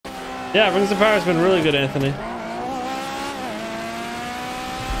Yeah, Rings of Fire has been really good, Anthony.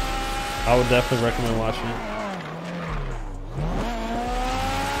 I would definitely recommend watching it.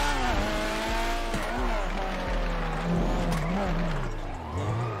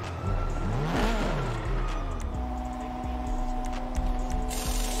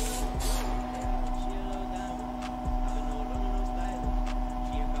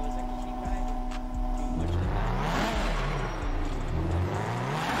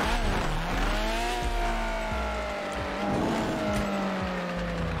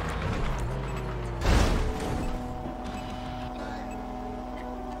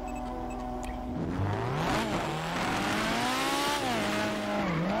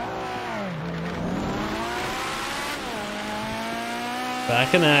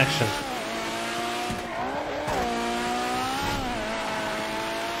 Back in action.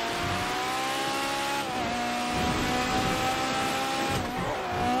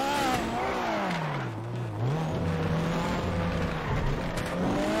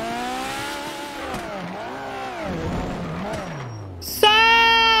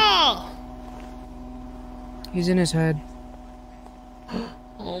 Sal! He's in his head.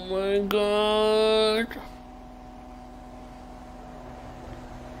 Oh my god.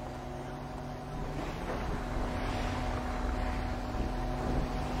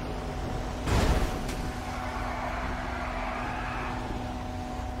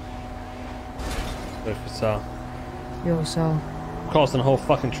 Wait for Sal. Yo, Sal. Causing a whole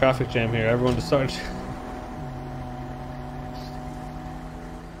fucking traffic jam here. Everyone just started.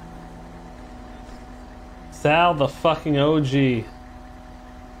 Sal, the fucking OG.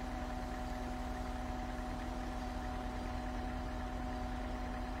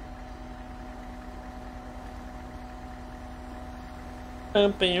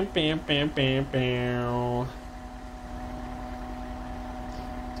 Bam, bam, bam, bam, bam, bam.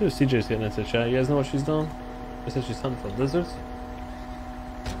 Dude, CJ's getting into the chat. You guys know what she's doing? They said she's hunting for lizards.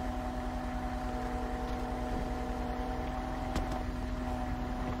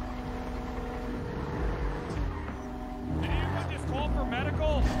 Anyone just call for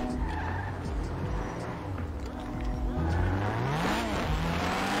medical?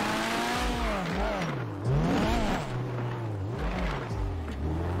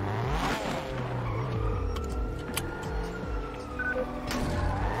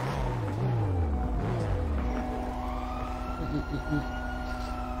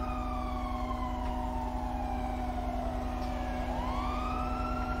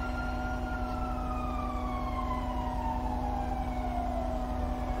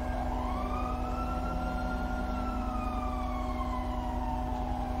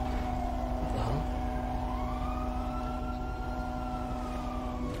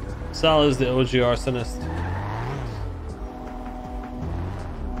 Sal is the OG arsonist.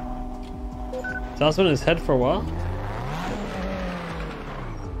 Sal's been in his head for a while.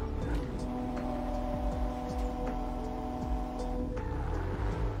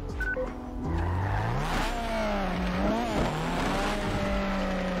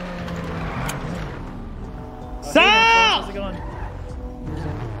 Sal! How's it going?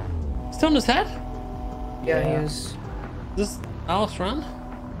 Still in his head? Yeah, he is. Is this Alice run?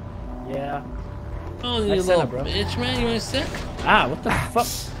 Yeah. Oh, you Nice little setup, bro. bitch, man. You ain't sick? Ah, what the fuck,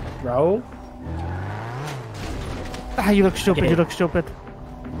 bro? Ah, you look stupid. You look stupid.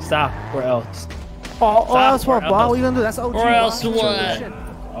 Stop, or else. Oh, Stop, that's what, or Bob. else. What are you gonna do? That's OG. Or else Bob. what? Shit.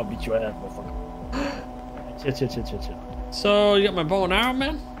 I'll beat your ass, motherfucker. Chill. So, you got my bow and arrow,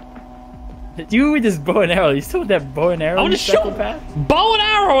 man? You with this bow and arrow. You still with that bow and arrow? I want you to show psychopath? bow and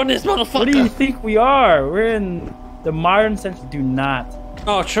arrow in this motherfucker. What do you think we are? We're in the modern sense. Do not.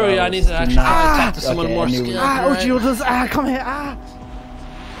 Oh, true. Yeah, I need to actually not. talk to someone Okay, more I knew skilled. we- Ah, right? OG, will just, come here. Ah.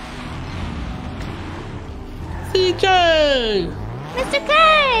 CJ! Mr.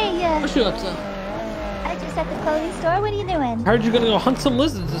 K! What you up to? I just at the clothing store. What are you doing? I heard you're gonna go hunt some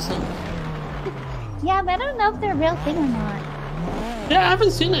lizards or something. Yeah, but I don't know if they're a real thing or not. Yeah, I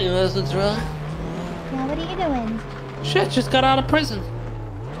haven't seen any lizards, really. Yeah, what are you doing? Shit, just got out of prison.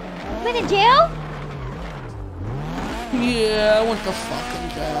 You been in jail? Yeah, I went to fucking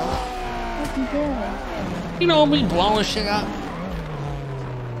jail. What'd you do? You know me blowing shit up.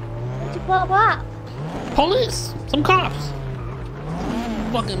 What'd you blow up? Police, some cops.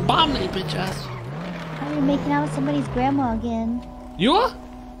 Fucking bomb they bitch ass. Oh, you're making out with somebody's grandma again. You are?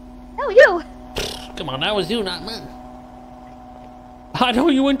 No, you! Come on, that was you, not me. I know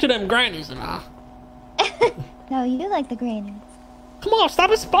you into them grannies and all. No, you like the grannies. Come on, stop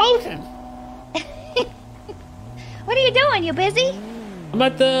exploding. What are you doing? You busy? I'm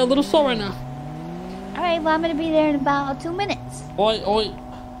at the little store right now. Alright, well, I'm gonna be there in about 2 minutes. Oi, oi.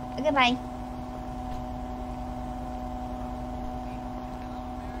 Okay, bye.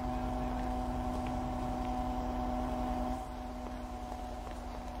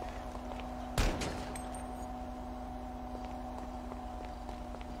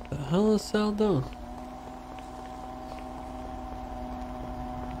 The hell is Sal doing?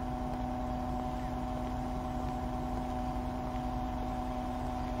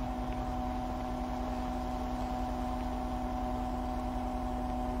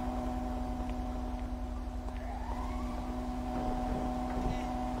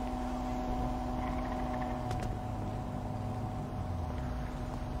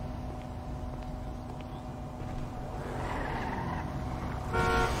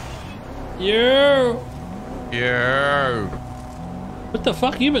 Yo! Yeah. What the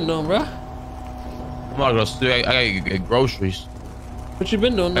fuck you been doing, bruh? I'm not gonna steal. I gotta get groceries. What you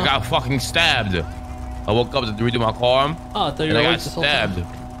been doing now? I got fucking stabbed. I woke up to redo my car. Oh, I thought you and were I got awake this whole time.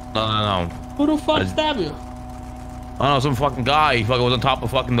 stabbed. No. Who the fuck stabbed you? I don't know, some fucking guy. He fucking was on top of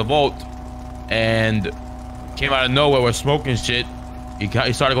fucking the vault and came out of nowhere with smoking shit. He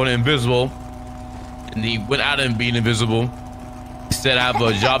started going invisible and he went out and being invisible. He said I have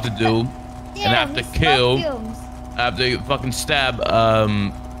a job to do. Damn, and I have to these kill. fumes. I have to fucking stab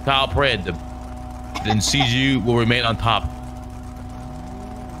Kyle Pred. Then CGU will remain on top.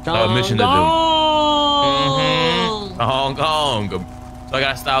 I have a mission to do. Hong Kong. So I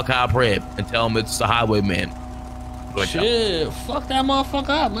gotta style Kyle Pred and tell him it's the highwayman. Shit, fuck that motherfucker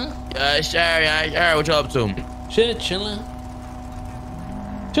up, man. Yeah, sure. What you up to? Shit, chilling.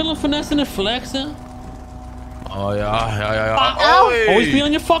 Chilling, finessing, and flexing. Oh, yeah. Oh. Always be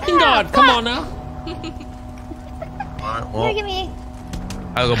on your fucking guard. Come on now. Alright, Here, well, give me.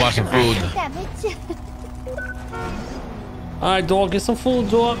 I gotta go buy some food. That bitch. Alright, dog, get some food,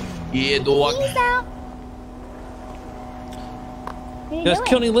 dog. Yeah, dog. Peace out. What are you You guys doing?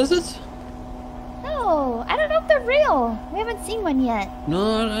 kill any lizards? No, I don't know if they're real. We haven't seen one yet.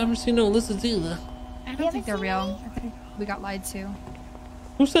 No, I haven't seen no lizards either. I You don't think they're haven't real. seen I think we got lied to.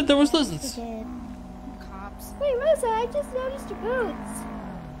 Who said there was We lizards? did. Cops. Wait, Rosa, I just noticed your boots.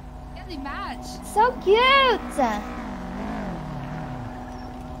 Yeah, they match. So cute.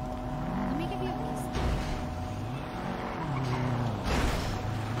 Let me give you a piece.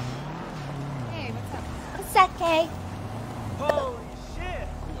 Hey, what's up? What's that, Kay? Holy shit!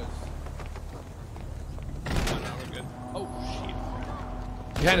 Oh, shit.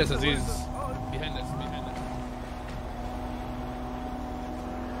 Behind us, Aziz. Behind us.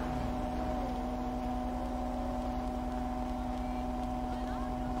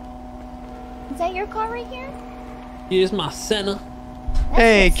 Is that your car right here? Here's my center. That's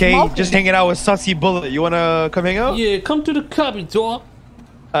Hey, just Kay, smoking. just hanging out with Sussy Bullet. You wanna come hang out? Yeah, come to the cubby, dog.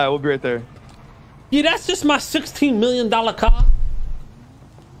 Alright, we'll be right there. Yeah, that's just my $16 million car.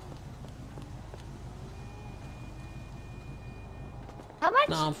 How much?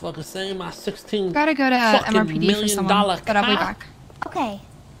 Nah, I'm fucking saying my 16 Gotta go to fucking MRPD for million someone, dollar but I'll be car. back. Okay.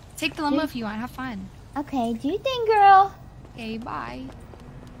 Take the limo if you want. Have fun. Okay, do you think, girl? Okay, bye.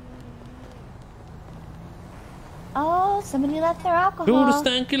 Oh, somebody left their alcohol. Do the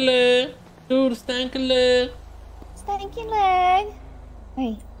stanky leg. Do the stanky leg. Stanky leg.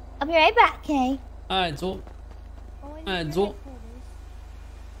 Wait, I'll be right back, Kay. Alright, dog. Alright, dog.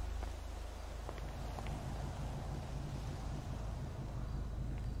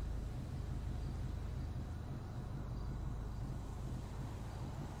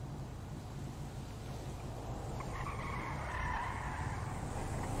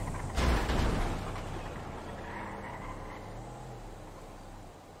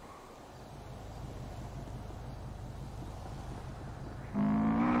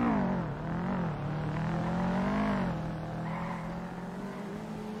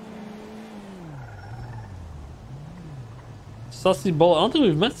 Sussy Bullet. I don't think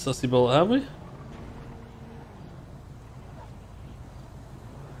we've met Sussy Bullet, have we?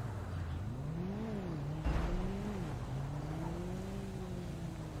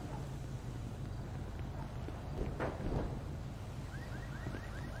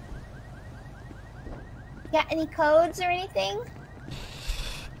 Got any codes or anything?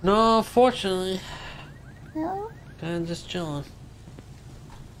 No, fortunately. No? Kinda just chilling.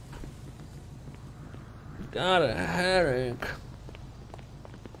 Got a headache.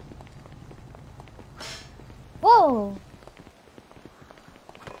 Whoa!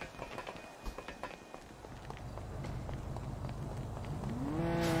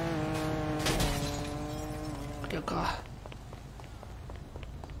 Your car.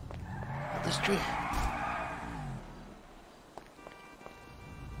 This tree.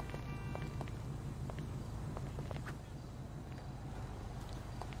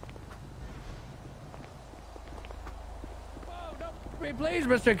 Please,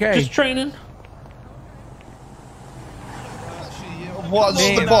 Mr. K. Just training. What's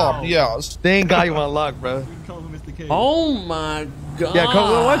the bomb? Yes. They ain't got you on lock, bro. Oh my god. Yeah,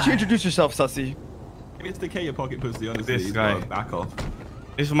 why don't you introduce yourself, Sussy? Mr. K, your pocket pussy, honestly. This guy. Back off.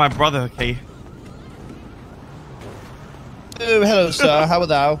 This is my brother, K. Oh, hello, sir. How are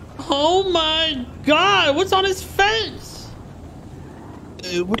thou? Oh my god, what's on his face?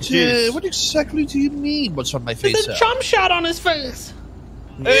 What exactly do you mean? What's on my face, There's a sir? jump shot on his face.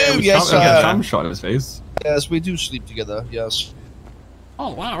 Oh, yes, sir. A jump shot of his face. Yes, we do sleep together. Yes.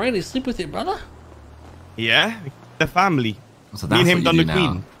 Oh wow, really? Sleep with your brother? Yeah, the family. So Me and him done the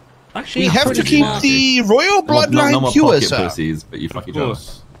queen. Actually, We I'm have to pretty keep smart. the royal bloodline No more pure, pocket sir. pussies, but you fuck each other.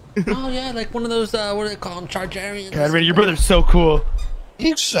 Oh yeah, like one of those what do they call them, Targaryens? God, man, your brother's so cool.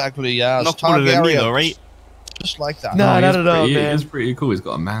 Exactly, yes. Not cooler than me, Targaryen. though, right? Just like that. Nah, not at all, He man. is pretty cool. He's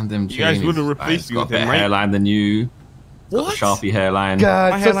got a Mandem chain. You guys wouldn't replace He's me got a with him, better right? hairline than you. Got What? a Sharpie hairline.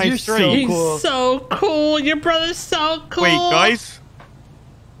 God, My Sussy, hairline's you're straight. so He's cool. so cool. Your brother's so cool. Wait, guys.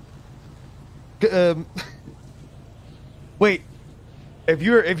 Wait, if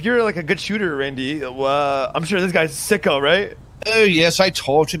you're like a good shooter, Randy, I'm sure this guy's sicko, right? Oh, yes, I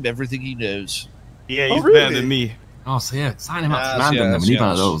taught him everything he knows. Yeah, Oh, he's really? better than me. Oh, so yeah, sign him up Yes, to Mandem. yes, Then we need one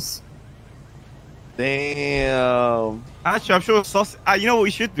of yes. those. Damn. Actually, I'm sure Sussy. You know what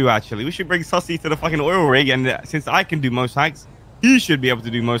we should do? Actually, we should bring Sussy to the fucking oil rig, and since I can do most hacks, he should be able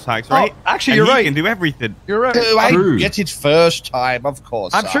to do most hacks, right? Actually, And you're he right. can do everything. You're right. Oh, I True. get it first time, of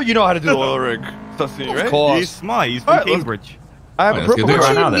course. I'm sir. sure you know how to do the oil rig, Sussy, Of right? course. He's smart. He's from Alright, let's- Cambridge. I have Alright, a let's go purple do it What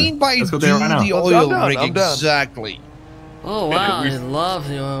right do now, you then. mean by Let's go do do it right now. the I'm oil done, rig I'm done. exactly? Oh wow, I love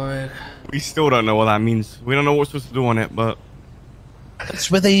the oil rig. We still don't know what that means. We don't know what we're supposed to do on it, but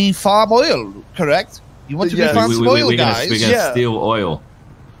That's where they farm oil, correct? You want to Yeah. be farm some oil, we're gonna guys? steal oil.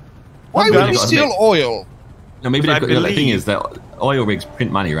 Why I'm would done. we steal oil? No, maybe But I the thing believe- is that oil rigs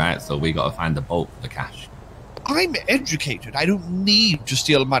print money, right? So we got to find the bulk for the cash. I'm educated. I don't need to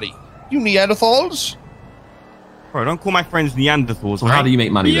steal money. You Neanderthals? bro, don't call my friends Neanderthals. So how do you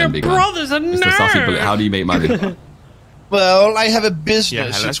make money Your then, big man? brother's a Mr. Sussy Bullet, how nerd. do you make money? Well, I have a business. Yeah,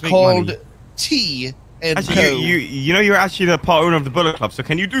 it's let's make called money. Tea and Co. Actually, you know you're actually the part owner of the Bullet Club, so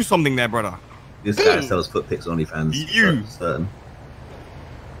can you do something there, brother? This guy sells foot pics on OnlyFans. You. Certain.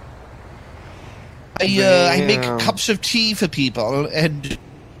 I make cups of tea for people and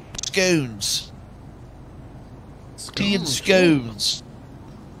scones. Tea and scones.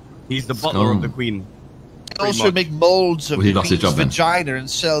 He's the butler of the queen. I also make molds of Well, he lost his queen's job then. vagina and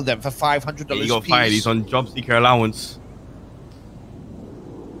sell them for $500 He a got piece. fired. He's on job seeker allowance.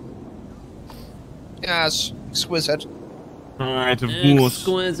 Yes, exquisite. Alright, of course.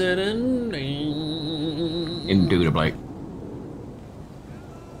 Exquisite and Indubitably.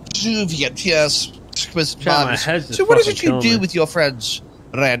 Juviant, yes. Exquisite Child, my buns. head's just So what is it fucking you killing do me. with your friends,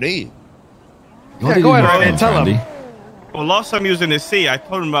 Randy? What do go you ahead, do, Randy, tell him. Well, last time he was in the sea, I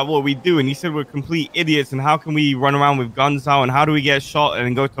told him about what we do, and he said we're complete idiots, and how can we run around with guns out, and how do we get shot and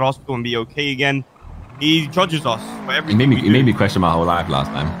then go to the hospital and be okay again? He judges us for He everything made we me, do. he made me question my whole life last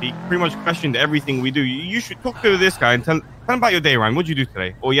time. He pretty much questioned everything we do. You should talk to this guy and tell him about your day, Ryan. What'd you do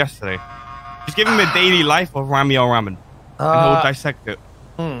today or yesterday? Just give him a daily life of Ramee or Ramen, and he'll dissect it.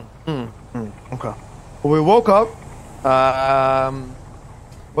 Okay. Well, we woke up.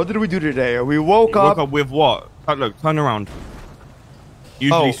 What did we do today? We woke Woke up. up with what? Look, turn around.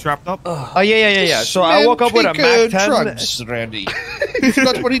 Usually Oh. strapped up. Oh yeah. So I Man, woke up with a take, Mac 10. drugs, Randy. You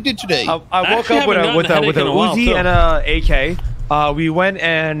forgot what he did today. I I woke actually up with haven't a with gotten a a with a headache in a while, Uzi too. and a AK. We went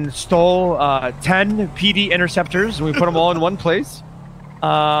and stole 10 PD interceptors and we put them all in one place.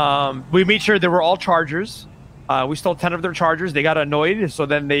 We made sure they were all chargers. We stole 10 of their chargers. They got annoyed, so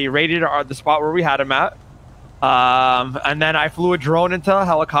then they raided the spot where we had them at. And then I flew a drone into a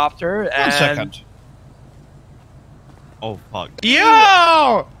helicopter. And... 1 second. Oh fuck.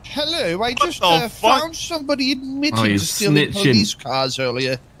 Yo! Hello, I just the fuck? found somebody admitting Oh, to he's stealing snitching. police cars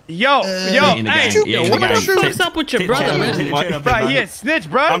earlier. Yo! In the Hey! gang, yeah, in the What gang. the fuck's up with your brother, man? Bro, he a snitch,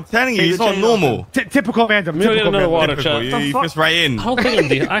 bro. I'm telling you, he's not normal. Typical Mandem. Let me get another water, Typical. chat. You fits right in. I don't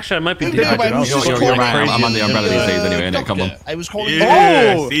think I'm actually, I might be No, I dehydrated. was just You're calling right, I'm you, on the umbrella these days anyway, innit? Come on. doctor. I was calling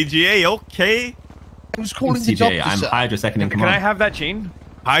Yeah, Oh! CGA, okay. I was calling the CJ, doctor. I'm sir. Hydra second in Can I command. have that chain?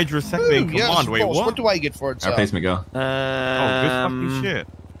 Hydra second in Yes, command. of Wait, course. what? What do I get for it, sir? Our placement go. Oh, good fucking shit.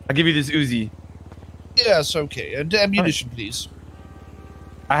 I'll give you this Uzi. Yes, okay. And ammunition, please.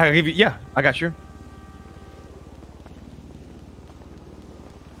 I'll give you. Yeah, I got you.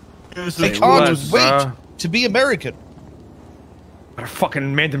 I can't wait to be American. Got a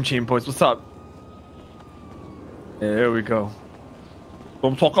fucking Mandem chain, boys. What's up? Yeah, there we go.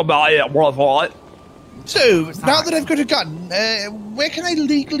 Don't talk about it, brother. So, now that I've got a gun, where can I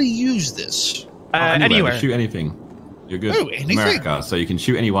legally use this? Anywhere. Shoot anything. You're good. Oh, anything? America, so you can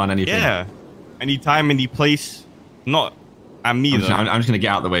shoot anyone, anything. Yeah. Anytime, any place. Not at me, though. I'm just going to get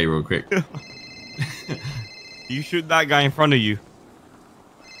out of the way real quick. You shoot that guy in front of you.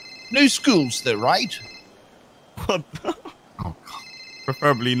 No schools, though, right? What?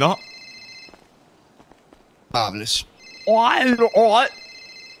 Preferably not. Marvelous. Alright.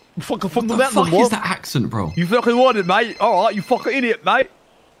 Fucking What the fuck is that accent, bro? You fucking wanted, mate. Alright, you fucking idiot, mate.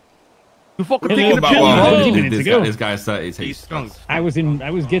 You fucking thinking about This guy's 30 takes. I was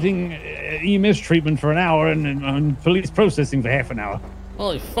getting EMS treatment for an hour and police processing for half an hour.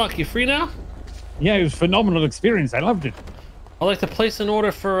 Holy fuck, you free now? Yeah, it was a phenomenal experience. I loved it. I'd like to place an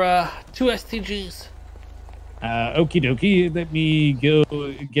order for 2 STGs. Okie dokie. Let me go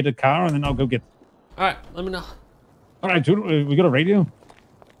get a car and then I'll go get. All right, let me know. All right, dude, we got a radio.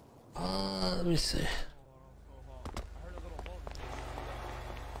 Let me see.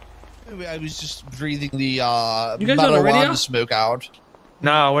 I was just breathing the You guys on the radio? marijuana smoke out.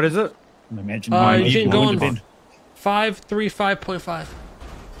 No, what is it? Imagine you didn't go on 535.5.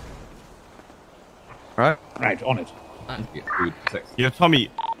 Right. Right, on it. Yeah, Tommy.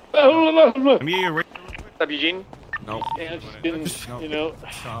 Oh, Let me hear your radio. What's up, Eugene? No. Yeah, just didn't, you know,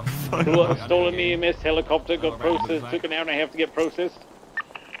 stolen EMS helicopter, got processed, took an hour and a half to get processed.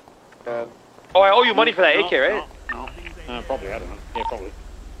 I owe you money for that AK, right? No, probably, I don't know. Yeah, probably.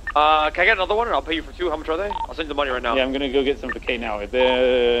 Can I get another one and I'll pay you for 2? How much are they? I'll send you the money right now. Yeah, I'm gonna go get some for K now.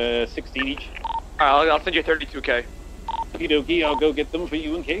 They're 16 each. Alright, I'll send you 32K. Okie dokie, I'll go get them for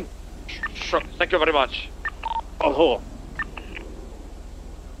you and K. Sure. Thank you very much. Oh,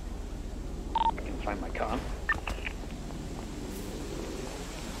 I can find my car.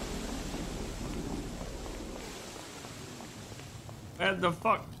 What the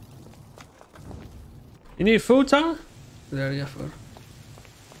fuck? You need food, Tom? There you go, food.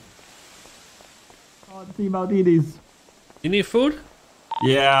 Oh, Team Aldinis. You need food?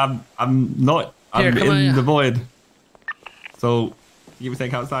 Yeah, I'm not. Here, I'm come on, in yeah. the void. So, give me a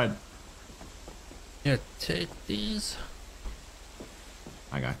sec outside. Here, take these.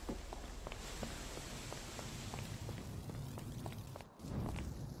 Hi, guy.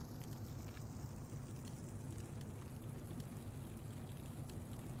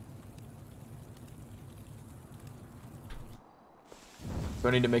 Do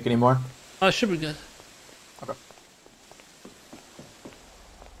I need to make any more? Oh, it should be good. Okay.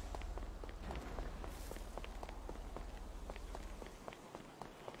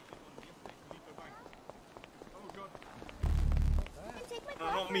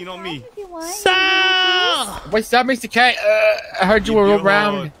 Not me. What's up, Mr. K? I heard you were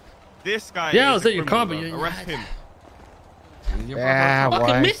around. This guy. Yeah, I is was a at your car, but criminal. you Arrest him. Yeah, Fucking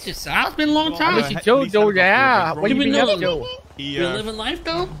what? missed you, Sal. It's been a long time. What you do, dude? Yeah. What you been up to? You living life,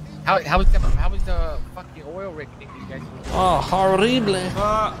 though? How was the fucking oil rig thing you guys doing? Oh, horrible.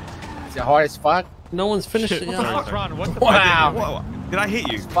 Is it hard as fuck? No one's finished it yet. Wow. Did I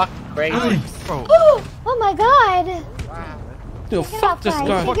hit you? It's fucking crazy. Bro. Oh my god. Yo, fuck this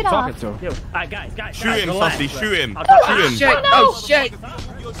guy. Take it off. Yo, guys. Shoot him, Sussy. Shoot him. Oh, Shoot him. shit. Oh, shit.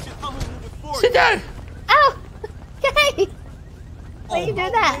 Sit down. Ow! Okay. Why you do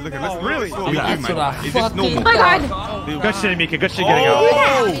that? Look at this. Really? What we do, That's what man. I Is this fucking- normal? Oh my god. Good shit, Mika. Good shit getting Do out.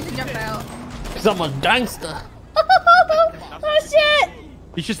 that. Because I'm a gangster. Oh shit!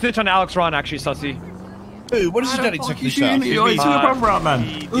 You should snitch on Alex Ron, actually, Sussy. Ooh, what is he done exactly, sir? You're shooting your brother out, man.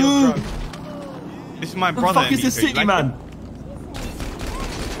 This is my What the brother. fuck is this Enrico. city, You like man? him?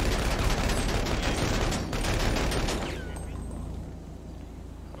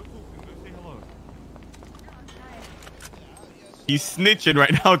 He's snitching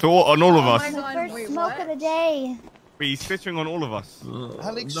right now on all of us. The first smoke of the day. He's snitching on all of us.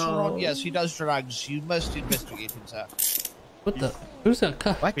 Alex Ron, yes, he does drugs. You must investigate him, sir. What the? Who's that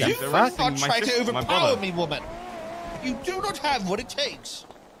car? What the He's Do fuck? not my try to sister, my overpower brother. me, woman. You do not have what it takes.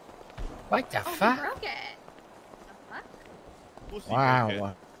 What the fuck? Okay.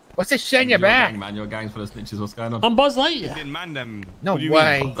 Wow. What's this shit in your Your back? gang, man. Your gang's full of snitches. What's going on? I'm Buzz It's Lightyear. in Mandem. No What do you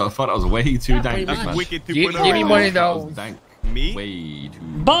way. mean? I thought that was way too dank, That's man. Wicked Give 2.0. me one of That was those. dank. Me? Way too.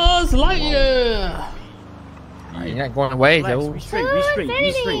 Buzz Lightyear. You're not going away, Relax, though. be straight, be straight,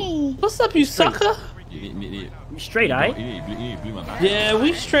 be straight. What's up, you sucker? You Be straight, eh? need blue, man. Yeah,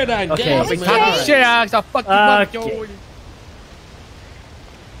 we straight out Okay, gas, big man. Talk shit, Alex. I'll fuck you up, Okay. yo.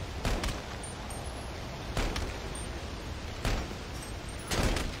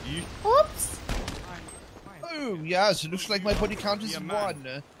 Oops. Oh, yes, it looks like my body count is Yeah, 1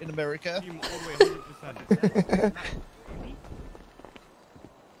 man. in America. Team all the way 100%.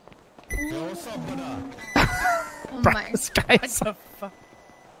 Oh my. This guy's What the fuck?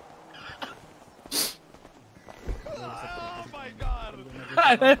 Oh my god.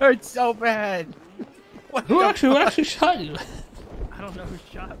 That hurts so bad. Who actually shot you? I don't know who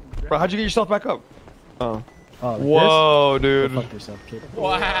shot me. Bro, how'd you get yourself back up? Oh. Oh, like Whoa, this? dude. Go fuck yourself, kid.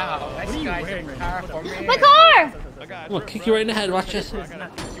 Wow. That guy's a powerful man. My car! I'm gonna kick you right in the head. Watch this.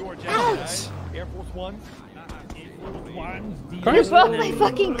 Ouch! Air Force One. You broke my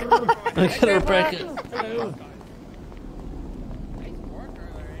fucking car. I gotta break it.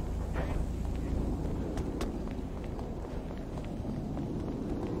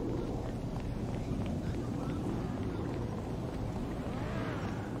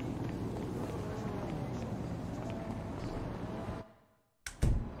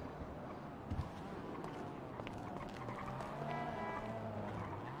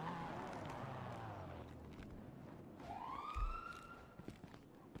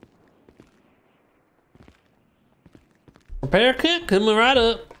 Repair kit coming right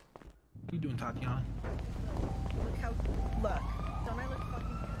up. What you doing, Tatiana? Look how. Look. Don't I look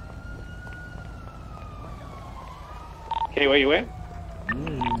fucking. Okay, where you at?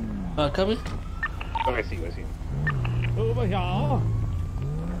 Coming. Oh, I see. Over here.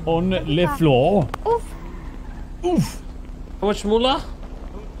 On the floor. Oof. Oof. How much moolah?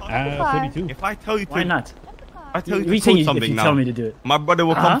 32. If I tell you to, Why not? I tell you We to think code if something you now. tell me to do it. My brother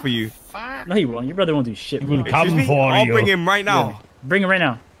will come for you. No, he won't. Your brother won't do shit. He will come Excuse me? for I'll you. bring him right now. Yeah. Bring him right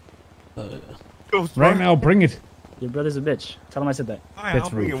now. Right now, bring it. Your brother's a bitch. Tell him I said that. Alright, I'll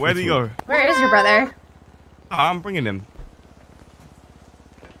bring him. Where do you go? Where is your brother? I'm bringing him.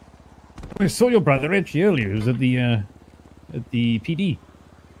 I saw your brother actually earlier. He was at the PD.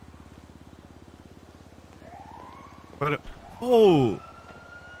 But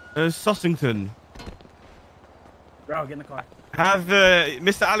Sussington. Bro, get in the car. Have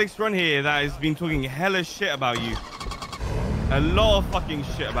Mr. Alex run here that has been talking hella shit about you. A lot of fucking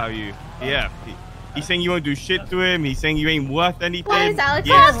shit about you. Yeah. He's saying you won't do shit to him. He's saying you ain't worth anything. Why is Alex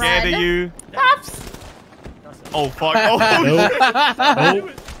He's on scared run? of you. Pops! Oh, fuck.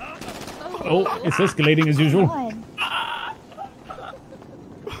 Oh, Oh, it's escalating as usual.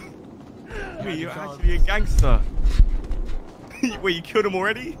 Wait, you're actually a gangster. Wait, you killed him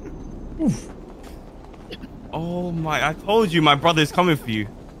already? Oof. Oh my, I told you my brother's coming for you.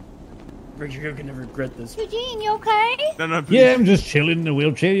 You're gonna regret this. Eugene, you okay? No, please. Yeah, I'm just chilling in a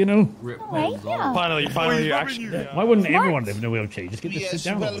wheelchair, you know. Right, yeah. Finally, you actually. Why wouldn't everyone live in a wheelchair? Just get to Yes, sit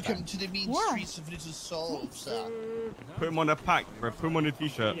down. all the welcome time. to the mean streets of Little Seoul, sir. Put him on a pack, bro. Put him on a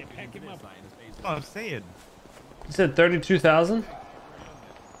t-shirt. Yeah, pack him up. That's what I'm saying. You said 32,000?